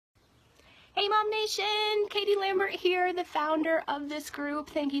Hey MOMnation, Katie Lambert here, the founder of this group.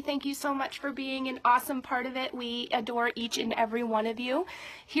 Thank you so much for being an awesome part of it. We adore each and every one of you.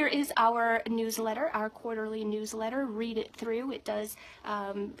 Here is our newsletter, our quarterly newsletter. Read it through. It does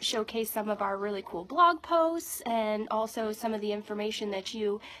showcase some of our really cool blog posts and also some of the information that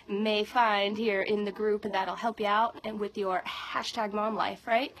you may find here in the group that'll help you out and with your hashtag mom life,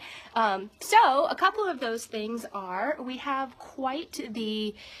 right? So a couple of those things are,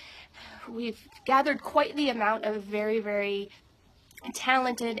 we've gathered quite the amount of very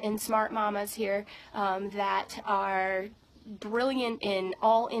talented and smart mamas here that are brilliant in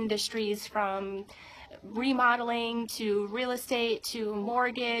all industries, from remodeling to real estate to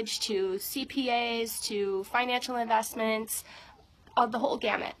mortgage to CPAs to financial investments, of the whole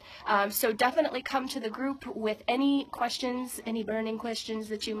gamut. So definitely come to the group with any questions, any burning questions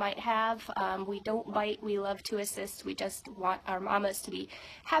that you might have. We don't bite, we love to assist. We just want our mamas to be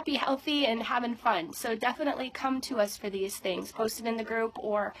happy, healthy, and having fun. So definitely come to us for these things. Post it in the group,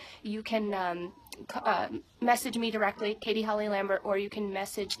 or you can message me directly, Katie Holly Lambert, or you can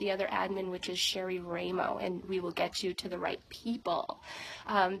message the other admin, which is Sherry Ramo, and we will get you to the right people.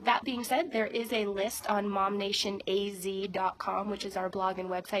 That being said, there is a list on MOMnationAZ.com, which is our blog and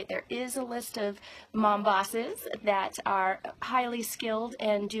website. There is a list of mom bosses that are highly skilled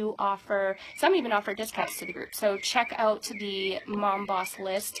and do offer, some even offer discounts to the group. So check out the mom boss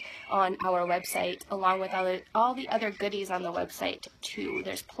list on our website, along with all the other goodies on the website too.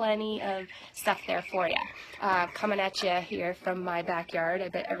 There's plenty of stuff there for you. Coming at you here from my backyard. I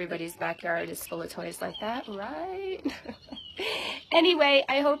bet everybody's backyard is full of toys like that, right? Anyway,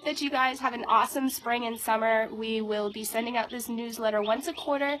 I hope that you guys have an awesome spring and summer. We will be sending out this newsletter once a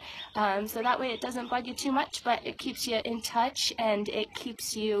quarter, so that way it doesn't bug you too much, but it keeps you in touch and it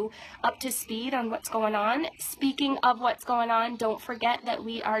keeps you up to speed on what's going on. Speaking of what's going on, don't forget that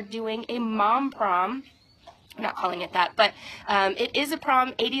we are doing a mom prom. I'm not calling it that, but it is a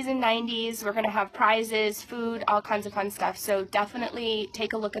prom, 80s and 90s. We're going to have prizes, food, all kinds of fun stuff. So definitely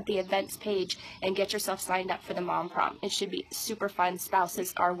take a look at the events page and get yourself signed up for the mom prom. It should be super fun.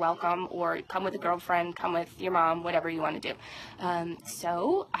 Spouses are welcome, or come with a girlfriend, come with your mom, whatever you want to do.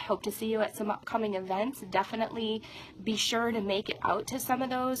 So I hope to see you at some upcoming events. Definitely be sure to make it out to some of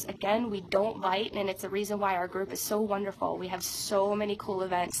those. Again, we don't bite, and it's a reason why our group is so wonderful. We have so many cool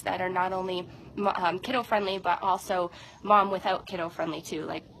events that are not only kiddo friendly, but also mom without kiddo friendly too,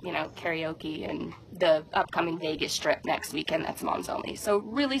 like, you know, karaoke and the upcoming Vegas trip next weekend. That's moms only. So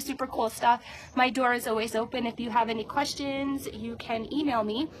really super cool stuff. My door is always open. If you have any questions, you can email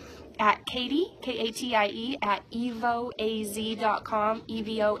me at Katie, K-A-T-I-E, at evoaz.com,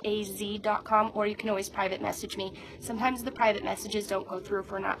 evoaz.com, or you can always private message me. Sometimes the private messages don't go through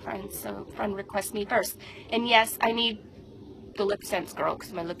if we're not friends, so friend request me first. And yes, I need the lip sense girl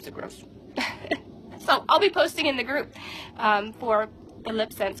because my lips are gross. So I'll be posting in the group for the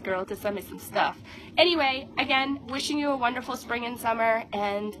lip sense girl to send me some stuff. Anyway, again, wishing you a wonderful spring and summer,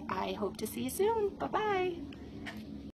 and I hope to see you soon. Bye-bye.